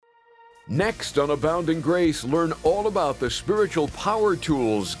Next on Abounding Grace, learn all about the spiritual power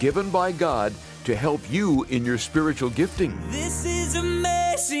tools given by God to help you in your spiritual gifting. This is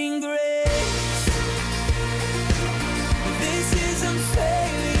amazing grace. This is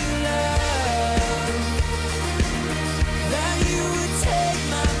unfailing love. That you would take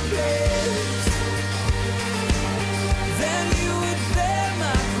my place. That you would bear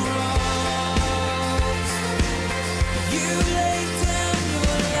my cross. You laid down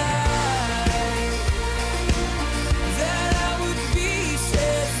your life. That I would be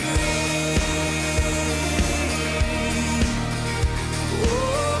set free.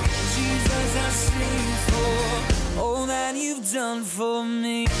 Oh, Jesus, I sing for all that you've done for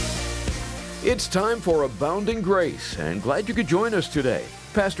me. It's time for Abounding Grace, and glad you could join us today.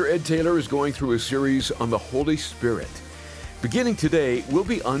 Pastor Ed Taylor is going through a series on the Holy Spirit. Beginning today, we'll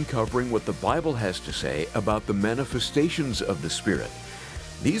be uncovering what the Bible has to say about the manifestations of the Spirit.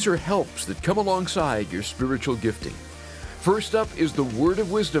 These are helps that come alongside your spiritual gifting. First up is the Word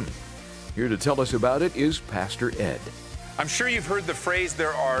of Wisdom. Here to tell us about it is Pastor Ed. I'm sure you've heard the phrase,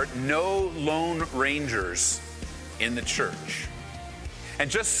 there are no lone rangers in the church.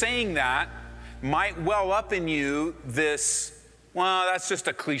 And just saying that might well up in you this, well, that's just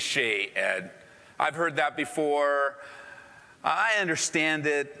a cliche, Ed. I've heard that before. I understand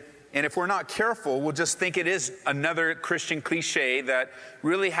it. And if we're not careful, we'll just think it is another Christian cliche that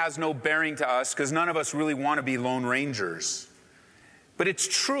really has no bearing to us because none of us really want to be lone rangers. But it's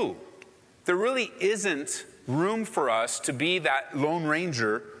true. There really isn't room for us to be that lone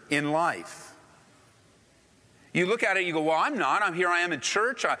ranger in life. You look at it, you go, well, I'm not. Here I am in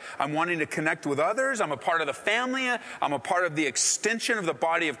church. I'm wanting to connect with others. I'm a part of the family. I'm a part of the extension of the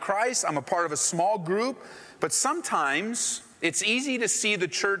body of Christ. I'm a part of a small group. But sometimes it's easy to see the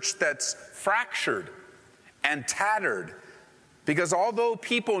church that's fractured and tattered. Because although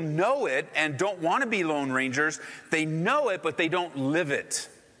people know it and don't want to be lone rangers, they know it, but they don't live it.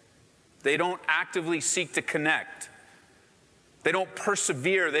 They don't actively seek to connect. They don't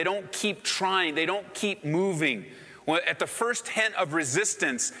persevere. They don't keep trying. They don't keep moving. Well, at the first hint of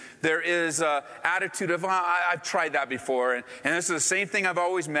resistance, there is an attitude of, I've tried that before. And this is the same thing I've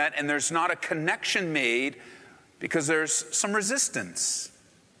always met. And there's not a connection made because there's some resistance.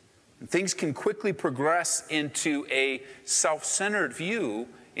 And things can quickly progress into a self-centered view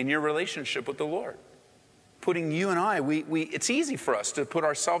in your relationship with the Lord. Putting you and I, it's easy for us to put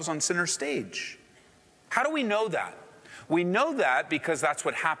ourselves on center stage. How do we know that? We know that because that's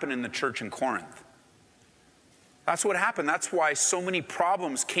what happened in the church in Corinth. That's what happened. That's why so many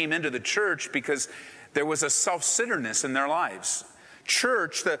problems came into the church, because there was a self-centeredness in their lives.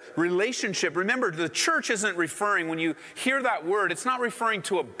 Church, the relationship, remember, the church isn't referring, when you hear that word, it's not referring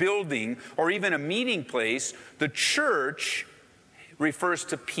to a building or even a meeting place. The church refers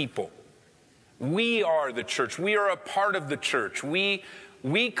to people. We are the church. We are a part of the church. We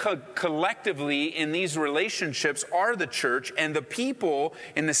collectively in these relationships are the church, and the people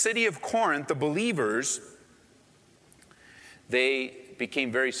in the city of Corinth, the believers, they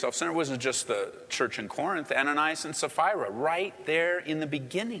became very self-centered. It wasn't just the church in Corinth. Ananias and Sapphira, right there in the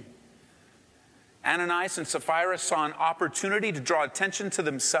beginning. Ananias and Sapphira saw an opportunity to draw attention to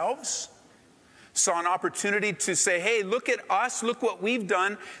themselves, saw an opportunity to say, hey, look at us, look what we've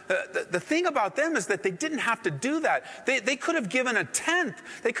done. The thing about them is that they didn't have to do that. They could have given a tenth,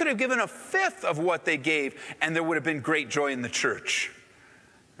 they could have given a fifth of what they gave, and there would have been great joy in the church.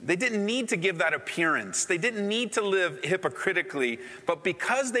 They didn't need to give that appearance. They didn't need to live hypocritically, but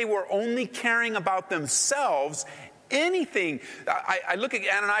because they were only caring about themselves, anything. I look at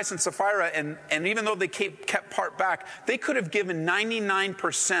Ananias and Sapphira, and even though they kept part back, they could have given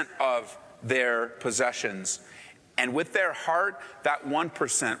 99% of their possessions. And with their heart, that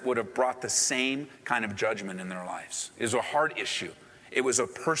 1% would have brought the same kind of judgment in their lives. It was a heart issue. It was a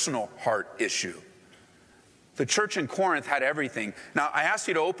personal heart issue. The church in Corinth had everything. Now, I asked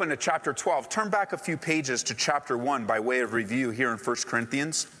you to open to chapter 12. Turn back a few pages to chapter 1 by way of review here in 1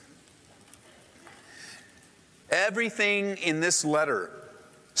 Corinthians. Everything in this letter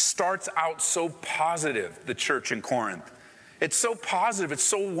starts out so positive, the church in Corinth. It's so positive. It's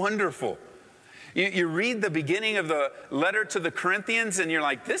so wonderful. You read the beginning of the letter to the Corinthians and you're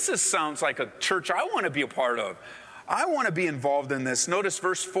like, this sounds like a church I want to be a part of. I want to be involved in this. Notice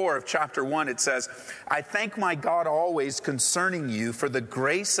verse 4 of chapter 1. It says, I thank my God always concerning you for the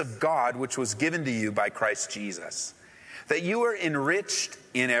grace of God which was given to you by Christ Jesus, that you are enriched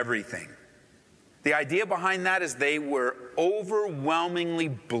in everything. The idea behind that is they were overwhelmingly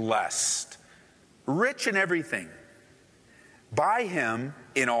blessed, rich in everything, by him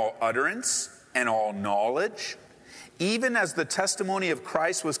in all utterance and all knowledge, even as the testimony of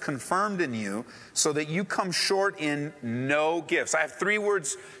Christ was confirmed in you, so that you come short in no gifts. I have 3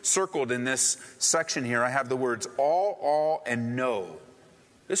 words circled in this section here. I have the words all, and no.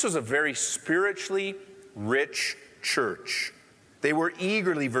 This was a very spiritually rich church. They were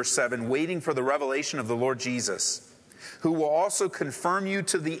eagerly, verse 7, waiting for the revelation of the Lord Jesus, who will also confirm you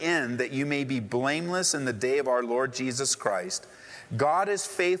to the end, that you may be blameless in the day of our Lord Jesus Christ. God is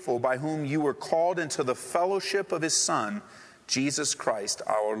faithful, by whom you were called into the fellowship of his Son, Jesus Christ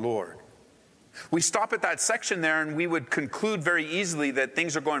our Lord. We stop at that section there and we would conclude very easily that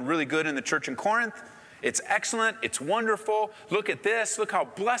things are going really good in the church in Corinth. It's excellent. It's wonderful. Look at this. Look how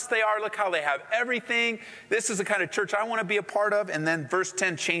blessed they are. Look how they have everything. This is the kind of church I want to be a part of. And then verse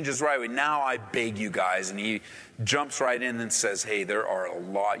 10 changes right away. Now I beg you guys. And he jumps right in and says, hey, there are a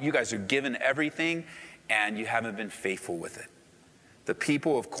lot. You guys are given everything and you haven't been faithful with it. The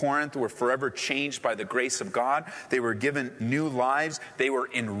people of Corinth were forever changed by the grace of God. They were given new lives. They were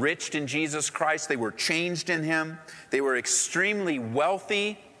enriched in Jesus Christ. They were changed in him. They were extremely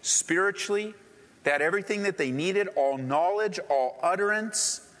wealthy spiritually. They had everything that they needed, all knowledge, all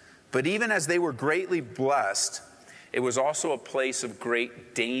utterance. But even as they were greatly blessed, it was also a place of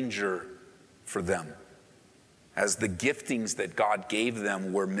great danger for them, as the giftings that God gave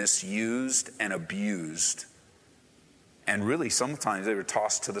them were misused and abused. And really, sometimes they were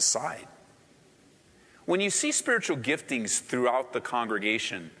tossed to the side. When you see spiritual giftings throughout the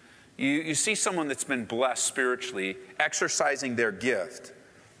congregation, you see someone that's been blessed spiritually, exercising their gift.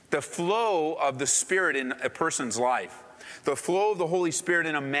 The flow of the Spirit in a person's life, the flow of the Holy Spirit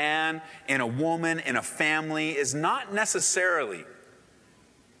in a man, in a woman, in a family is not necessarily,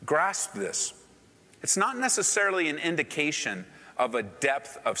 grasp this, it's not necessarily an indication of a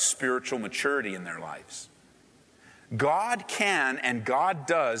depth of spiritual maturity in their lives. God can and God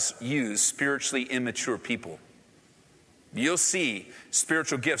does use spiritually immature people. You'll see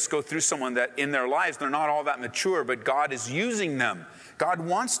spiritual gifts go through someone that in their lives they're not all that mature, but God is using them. God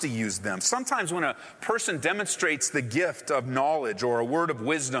wants to use them. Sometimes when a person demonstrates the gift of knowledge or a word of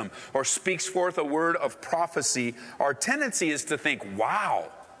wisdom or speaks forth a word of prophecy, our tendency is to think, wow,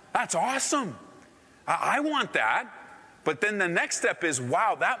 that's awesome. I want that. But then the next step is,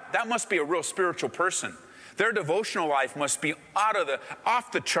 wow, that must be a real spiritual person. Their devotional life must be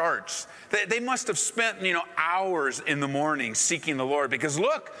off the charts. They must have spent, hours in the morning seeking the Lord, because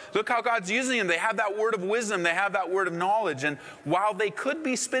look how God's using them. They have that word of wisdom. They have that word of knowledge. And while they could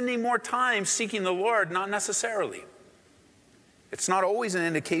be spending more time seeking the Lord, not necessarily. It's not always an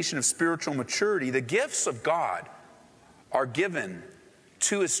indication of spiritual maturity. The gifts of God are given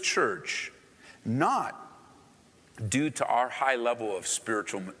to his church, not due to our high level of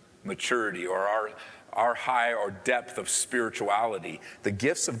spiritual maturity or our high or depth of spirituality. The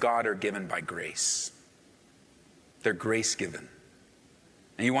gifts of God are given by grace. They're grace given.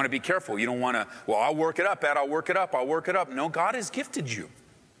 And you want to be careful. You don't want to, I'll work it up, Ed, I'll work it up. No, God has gifted you.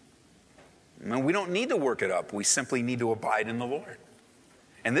 And we don't need to work it up. We simply need to abide in the Lord.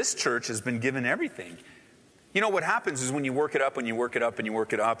 And this church has been given everything. What happens is when you work it up and you work it up and you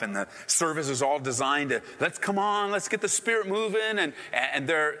work it up, and the service is all designed to, let's get the Spirit moving, and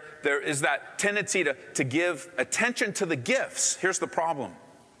there is that tendency to give attention to the gifts. Here's the problem.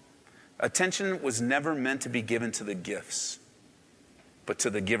 Attention was never meant to be given to the gifts, but to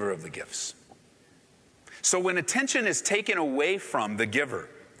the giver of the gifts. So when attention is taken away from the giver,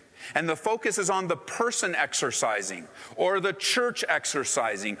 and the focus is on the person exercising, or the church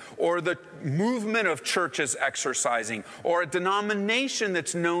exercising, or the movement of churches exercising, or a denomination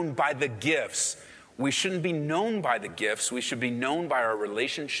that's known by the gifts. We shouldn't be known by the gifts. We should be known by our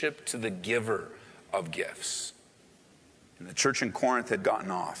relationship to the giver of gifts. And the church in Corinth had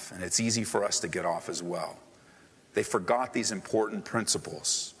gotten off, and it's easy for us to get off as well. They forgot these important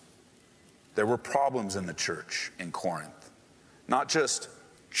principles. There were problems in the church in Corinth, not just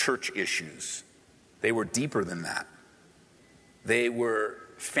church issues. They were deeper than that. They were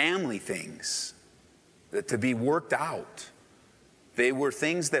family things that to be worked out. They were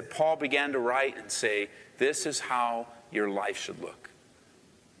things that Paul began to write and say, this is how your life should look.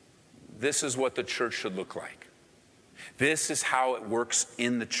 This is what the church should look like. This is how it works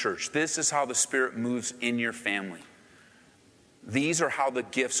in the church. This is how the Spirit moves in your family. These are how the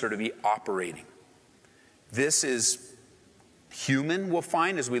gifts are to be operating. This is human, we'll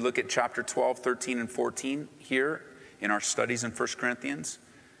find as we look at chapter 12, 13, and 14 here in our studies in 1 Corinthians.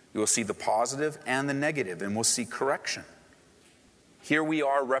 You will see the positive and the negative, and we'll see correction. Here we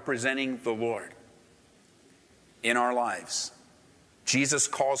are representing the Lord in our lives. Jesus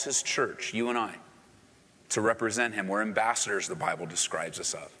calls his church, you and I, to represent him. We're ambassadors, the Bible describes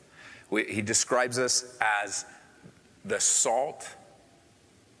us of. He describes us as the salt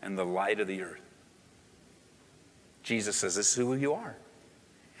and the light of the earth. Jesus says, this is who you are.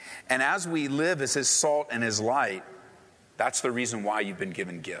 And as we live as his salt and his light, that's the reason why you've been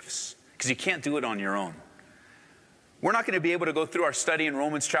given gifts. Because you can't do it on your own. We're not going to be able to go through our study in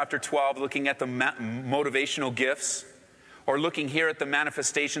Romans chapter 12 looking at the motivational gifts, or looking here at the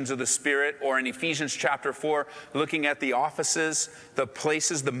manifestations of the Spirit, or in Ephesians chapter 4 looking at the offices, the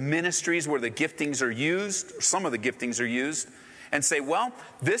places, the ministries where the giftings are used, or some of the giftings are used, and say, well,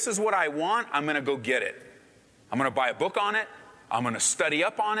 this is what I want, I'm going to go get it. I'm going to buy a book on it, I'm going to study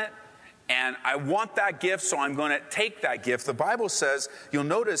up on it, and I want that gift, so I'm going to take that gift. The Bible says, you'll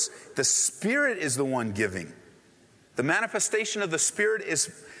notice, the Spirit is the one giving. The manifestation of the Spirit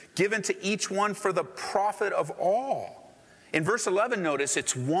is given to each one for the profit of all. In verse 11, notice,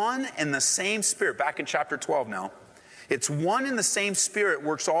 it's one and the same Spirit. Back in chapter 12 now. It's one and the same Spirit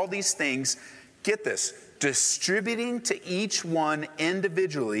works all these things. Get this, distributing to each one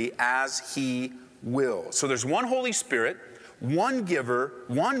individually as he will. So there's one Holy Spirit, one giver,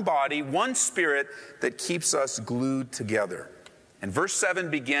 one body, one Spirit that keeps us glued together. And verse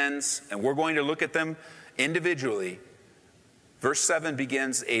 7 begins, and we're going to look at them individually. Verse 7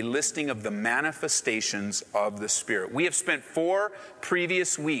 begins a listing of the manifestations of the Spirit. We have spent 4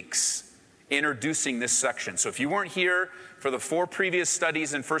 previous weeks introducing this section. So if you weren't here for the 4 previous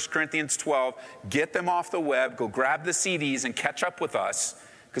studies in 1 Corinthians 12, get them off the web, go grab the CDs and catch up with us,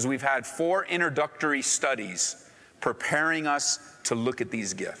 because we've had 4 introductory studies preparing us to look at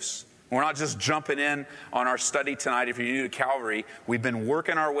these gifts. We're not just jumping in on our study tonight. If you're new to Calvary, we've been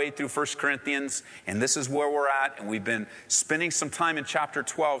working our way through 1 Corinthians, and this is where we're at, and we've been spending some time in chapter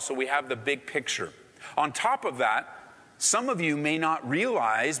 12, so we have the big picture. On top of that, some of you may not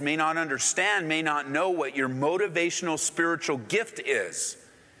realize, may not understand, may not know what your motivational spiritual gift is.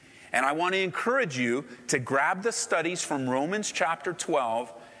 And I want to encourage you to grab the studies from Romans chapter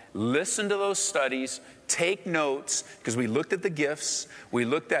 12, listen to those studies, take notes, because we looked at the gifts. We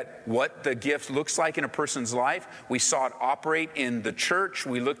looked at what the gift looks like in a person's life. We saw it operate in the church.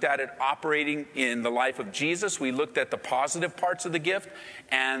 We looked at it operating in the life of Jesus. We looked at the positive parts of the gift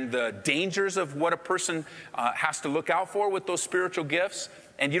and the dangers of what a person has to look out for with those spiritual gifts.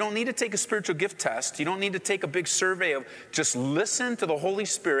 And you don't need to take a spiritual gift test. You don't need to take a big survey of, just listen to the Holy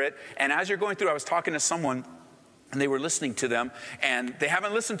Spirit. And as you're going through, I was talking to someone, and they were listening to them, and they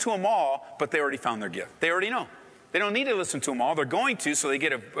haven't listened to them all, but they already found their gift. They already know. They don't need to listen to them all. They're going to, so they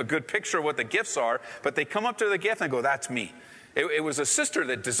get a good picture of what the gifts are, but they come up to the gift and go, that's me. It was a sister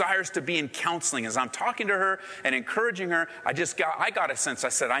that desires to be in counseling. As I'm talking to her and encouraging her, I got a sense. I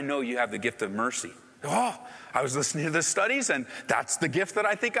said, I know you have the gift of mercy. Oh, I was listening to the studies, and that's the gift that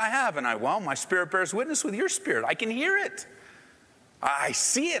I think I have. And my spirit bears witness with your spirit. I can hear it. I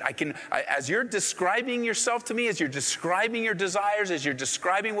see it. As you're describing yourself to me, as you're describing your desires, as you're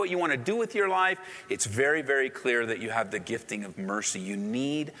describing what you want to do with your life, it's very, very clear that you have the gifting of mercy. You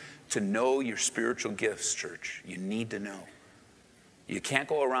need to know your spiritual gifts, church. You need to know. You can't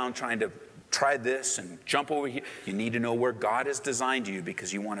go around trying to try this and jump over here. You need to know where God has designed you,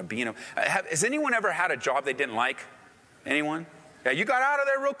 because you want to be in a... Has anyone ever had a job they didn't like? Anyone? Yeah, you got out of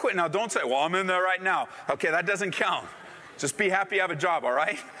there real quick. Now, don't say, well, I'm in there right now. Okay, that doesn't count. Just be happy you have a job, all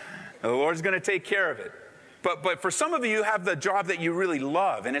right? The Lord's going to take care of it. But for some of you, you have the job that you really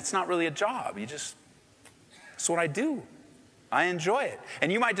love, and it's not really a job. It's what I do. I enjoy it.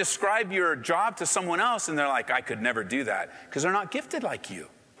 And you might describe your job to someone else, and they're like, I could never do that, because they're not gifted like you.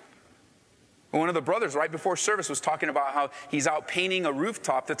 One of the brothers right before service was talking about how he's out painting a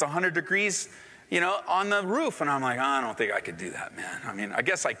rooftop that's 100 degrees, on the roof. And I'm like, I don't think I could do that, man. I mean, I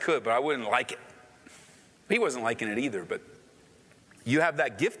guess I could, but I wouldn't like it. He wasn't liking it either, but you have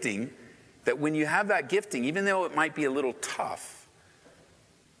that gifting, that when you have that gifting, even though it might be a little tough,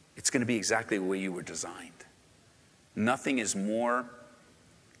 it's going to be exactly the way you were designed. Nothing is more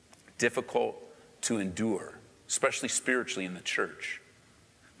difficult to endure, especially spiritually in the church.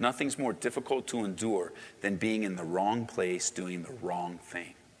 Nothing's more difficult to endure than being in the wrong place, doing the wrong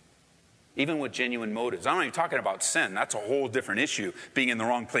thing. Even with genuine motives. I'm not even talking about sin. That's a whole different issue, being in the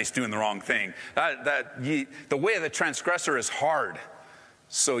wrong place, doing the wrong thing. The way of the transgressor is hard.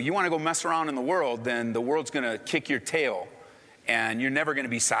 So you want to go mess around in the world, then the world's going to kick your tail, and you're never going to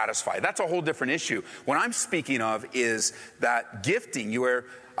be satisfied. That's a whole different issue. What I'm speaking of is that gifting.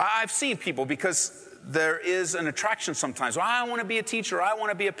 I've seen people, because there is an attraction sometimes. Well, I want to be a teacher. I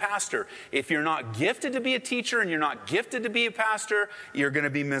want to be a pastor. If you're not gifted to be a teacher and you're not gifted to be a pastor, you're going to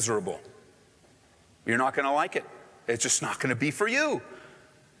be miserable. You're not going to like it. It's just not going to be for you.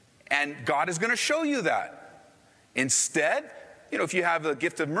 And God is going to show you that. Instead, if you have a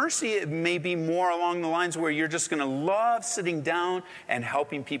gift of mercy, it may be more along the lines where you're just going to love sitting down and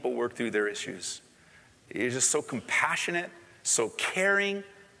helping people work through their issues. You're just so compassionate, so caring,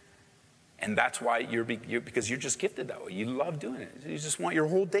 and that's why because you're just gifted that way. You love doing it. You just want your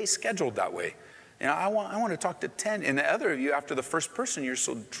whole day scheduled that way. I want to talk to 10, and the other of you, after the first person, you're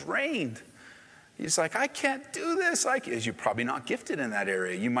so drained. You're just like, I can't do this. You're probably not gifted in that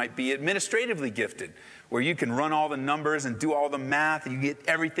area. You might be administratively gifted, where you can run all the numbers and do all the math, and you get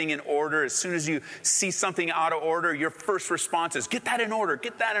everything in order. As soon as you see something out of order, your first response is, get that in order,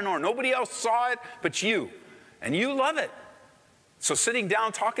 get that in order. Nobody else saw it but you, and you love it. So sitting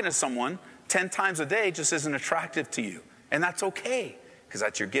down talking to someone 10 times a day just isn't attractive to you, and that's okay, because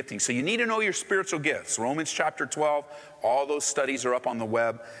that's your gifting. So you need to know your spiritual gifts. Romans chapter 12, all those studies are up on the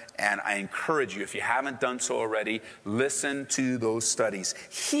web, and I encourage you, if you haven't done so already, listen to those studies.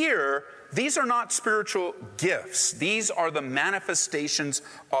 Here, these are not spiritual gifts. These are the manifestations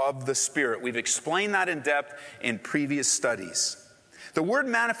of the Spirit. We've explained that in depth in previous studies. The word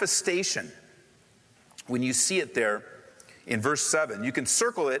manifestation, when you see it there in verse 7, you can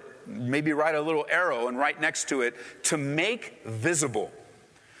circle it, maybe write a little arrow and right next to it, to make visible.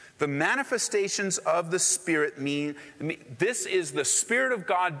 The manifestations of the Spirit mean this is the Spirit of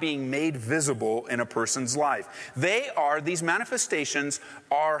God being made visible in a person's life. These manifestations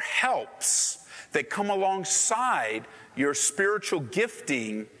are helps that come alongside your spiritual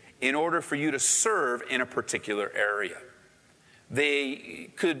gifting in order for you to serve in a particular area.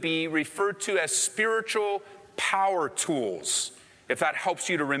 They could be referred to as spiritual power tools, if that helps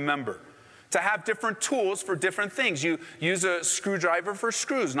you to remember. To have different tools for different things. You use a screwdriver for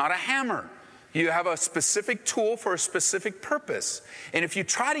screws, not a hammer. You have a specific tool for a specific purpose. And if you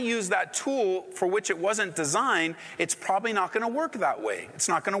try to use that tool for which it wasn't designed, it's probably not going to work that way. It's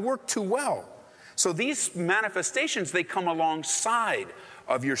not going to work too well. So these manifestations, they come alongside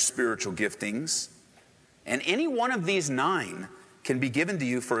of your spiritual giftings. And any one of these 9 can be given to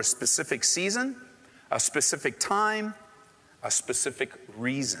you for a specific season, a specific time, a specific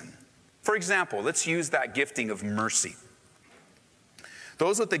reason. For example, let's use that gifting of mercy.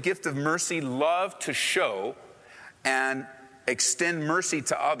 Those with the gift of mercy love to show and extend mercy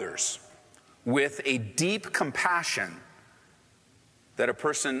to others with a deep compassion that a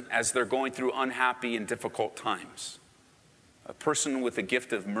person, as they're going through unhappy and difficult times, a person with the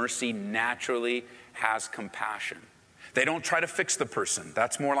gift of mercy naturally has compassion. They don't try to fix the person.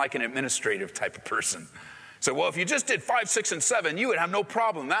 That's more like an administrative type of person. So, well, if you just did 5, 6, and 7, you would have no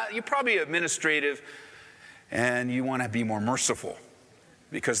problem. You're probably administrative, and you want to be more merciful.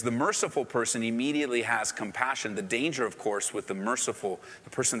 Because the merciful person immediately has compassion. The danger, of course, with the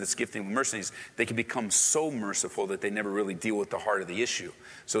person that's gifting with mercy, is they can become so merciful that they never really deal with the heart of the issue.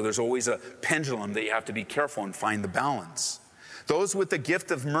 So there's always a pendulum that you have to be careful and find the balance. Those with the gift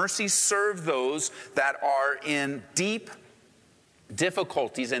of mercy serve those that are in deep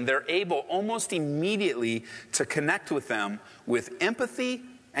difficulties, and they're able almost immediately to connect with them with empathy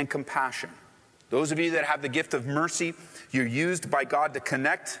and compassion. Those of you that have the gift of mercy, you're used by God to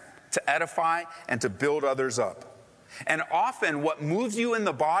connect, to edify, and to build others up. And often what moves you in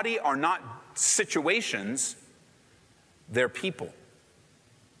the body are not situations, they're people.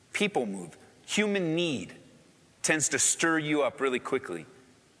 People move. Human need tends to stir you up really quickly.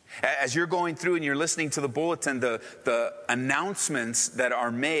 As you're going through and you're listening to the bulletin, the announcements that are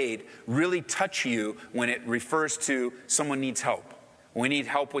made really touch you when it refers to someone needs help. We need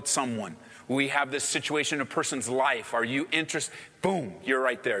help with someone. We have this situation in a person's life. Are you interested? Boom, you're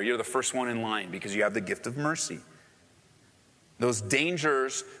right there. You're the first one in line because you have the gift of mercy. Those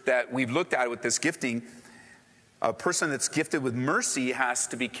dangers that we've looked at with this gifting, a person that's gifted with mercy has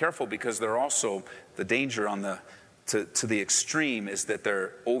to be careful because they're also, the danger on to the extreme is that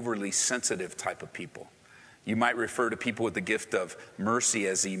they're overly sensitive type of people. You might refer to people with the gift of mercy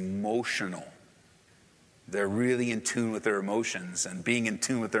as emotional. They're really in tune with their emotions, and being in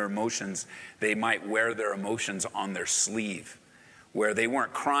tune with their emotions, they might wear their emotions on their sleeve, where they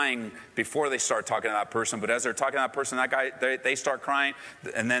weren't crying before they start talking to that person, but as they're talking to that person, that guy, they start crying,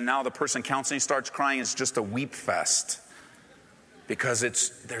 and then now the person counseling starts crying. It's just a weep fest because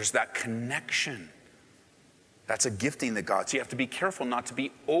there's that connection. That's a gifting that God. So you have to be careful not to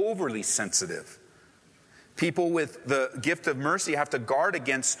be overly sensitive. People with the gift of mercy have to guard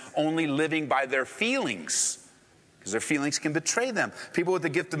against only living by their feelings, because their feelings can betray them. People with the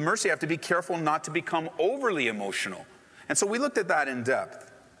gift of mercy have to be careful not to become overly emotional. And so we looked at that in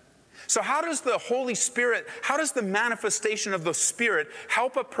depth. So how does the Holy Spirit, how does the manifestation of the Spirit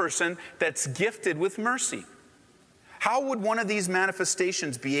help a person that's gifted with mercy? How would one of these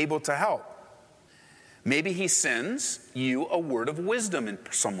manifestations be able to help? Maybe he sends you a word of wisdom in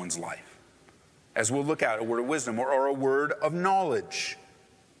someone's life. As we'll look at, a word of wisdom or a word of knowledge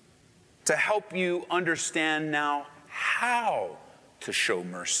to help you understand now how to show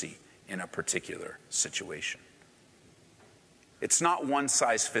mercy in a particular situation. It's not one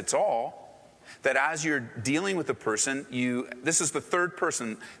size fits all, that as you're dealing with a person, this is the third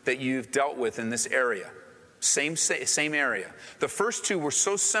person that you've dealt with in this area. Same area. The first two were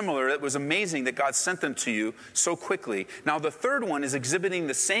so similar, it was amazing that God sent them to you so quickly. Now the third one is exhibiting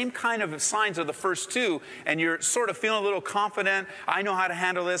the same kind of signs of the first two, and you're sort of feeling a little confident. I know how to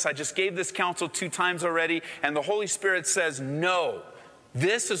handle this. I just gave this counsel 2 times already. And the Holy Spirit says, no,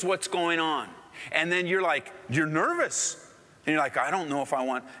 this is what's going on. And then you're nervous. And you're like, I don't know if I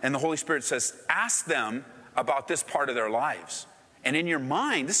want. And the Holy Spirit says, ask them about this part of their lives. And in your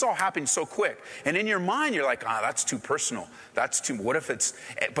mind, this all happened so quick. And in your mind, you're like, that's too personal. What if it's,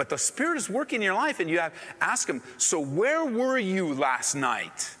 but the Spirit is working in your life and ask him, so where were you last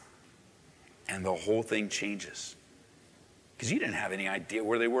night? And the whole thing changes. Because you didn't have any idea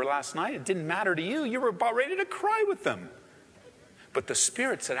where they were last night. It didn't matter to you. You were about ready to cry with them. But the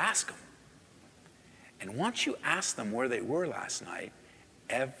Spirit said, ask them. And once you ask them where they were last night,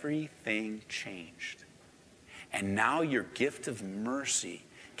 everything changed. And now your gift of mercy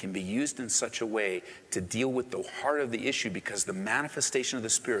can be used in such a way to deal with the heart of the issue, because the manifestation of the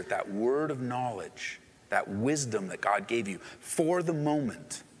Spirit, that word of knowledge, that wisdom that God gave you for the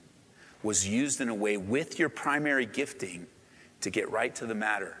moment, was used in a way with your primary gifting to get right to the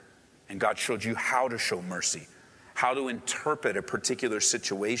matter. And God showed you how to show mercy, how to interpret a particular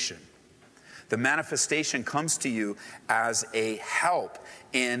situation. The manifestation comes to you as a help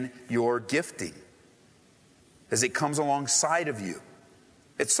in your gifting, as it comes alongside of you.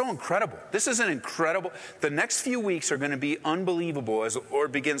 It's so incredible. This is an incredible. The next few weeks are going to be unbelievable as the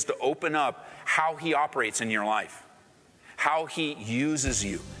Lord begins to open up how he operates in your life, how he uses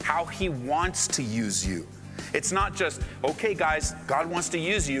you, how he wants to use you. It's not just, okay, guys, God wants to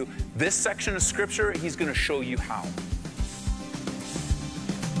use you. This section of Scripture, he's going to show you how.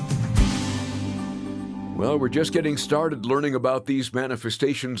 Well, we're just getting started learning about these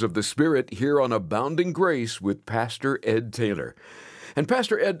manifestations of the Spirit here on Abounding Grace with Pastor Ed Taylor. And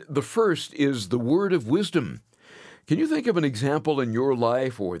Pastor Ed, the first is the word of wisdom. Can you think of an example in your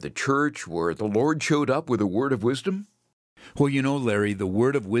life or the church where the Lord showed up with a word of wisdom? Well, Larry, the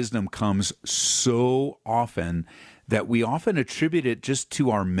word of wisdom comes so often that we often attribute it just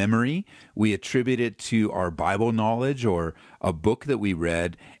to our memory. We attribute it to our Bible knowledge or a book that we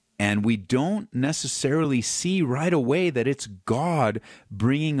read. And we don't necessarily see right away that it's God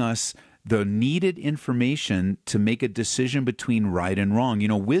bringing us the needed information to make a decision between right and wrong.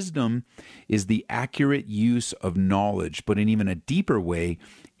 Wisdom is the accurate use of knowledge, but in even a deeper way,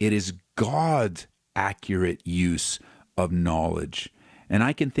 it is God's accurate use of knowledge. And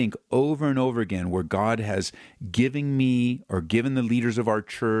I can think over and over again where God has given me or given the leaders of our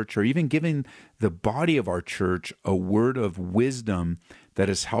church or even given the body of our church a word of wisdom that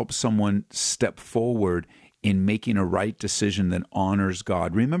has helped someone step forward in making a right decision that honors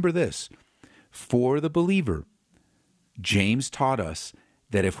God. Remember this, for the believer, James taught us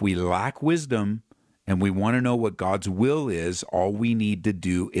that if we lack wisdom and we want to know what God's will is, all we need to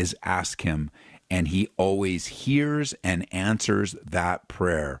do is ask him, and he always hears and answers that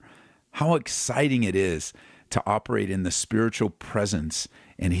prayer. How exciting it is to operate in the spiritual presence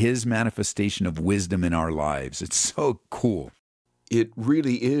and his manifestation of wisdom in our lives. It's so cool. It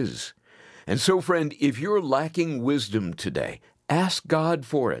really is. And so, friend, if you're lacking wisdom today, ask God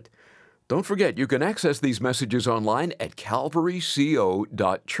for it. Don't forget, you can access these messages online at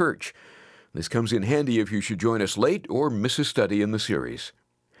calvaryco.church. This comes in handy if you should join us late or miss a study in the series.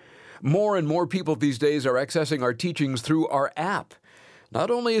 More and more people these days are accessing our teachings through our app. Not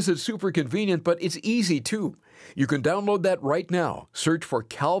only is it super convenient, but it's easy too. You can download that right now. Search for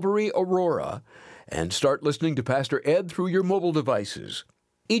Calvary Aurora and start listening to Pastor Ed through your mobile devices.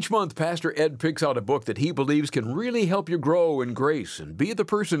 Each month, Pastor Ed picks out a book that he believes can really help you grow in grace and be the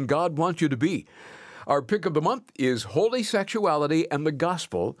person God wants you to be. Our pick of the month is Holy Sexuality and the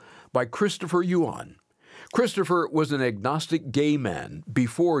Gospel by Christopher Yuan. Christopher was an agnostic gay man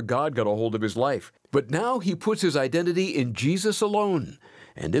before God got a hold of his life, but now he puts his identity in Jesus alone,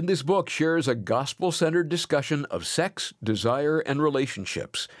 and in this book shares a gospel-centered discussion of sex, desire, and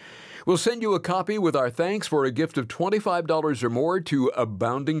relationships. We'll send you a copy with our thanks for a gift of $25 or more to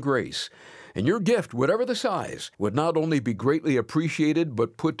Abounding Grace. And your gift, whatever the size, would not only be greatly appreciated,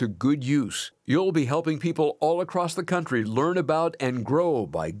 but put to good use. You'll be helping people all across the country learn about and grow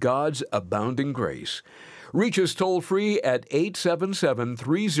by God's abounding grace. Reach us toll-free at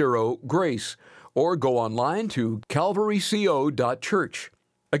 877-30-GRACE or go online to calvaryco.church.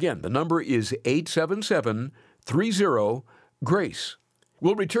 Again, the number is 877-30-GRACE.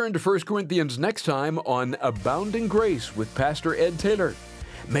 We'll return to 1 Corinthians next time on Abounding Grace with Pastor Ed Taylor.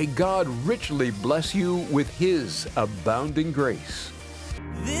 May God richly bless you with His abounding grace.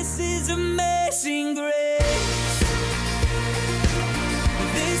 This is amazing grace.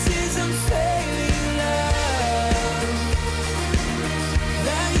 This is unfailing love.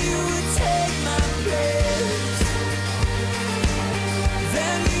 That you would take my place.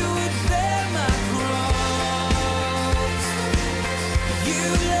 Then you would bear my cross. You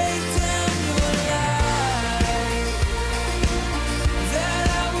laid down your life. That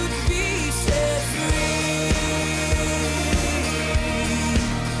I would be set free.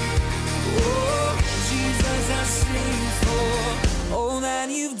 Oh, Jesus, I sing for all that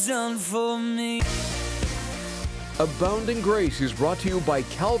you've done for me. Abounding Grace is brought to you by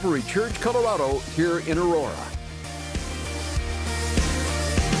Calvary Church, Colorado, here in Aurora.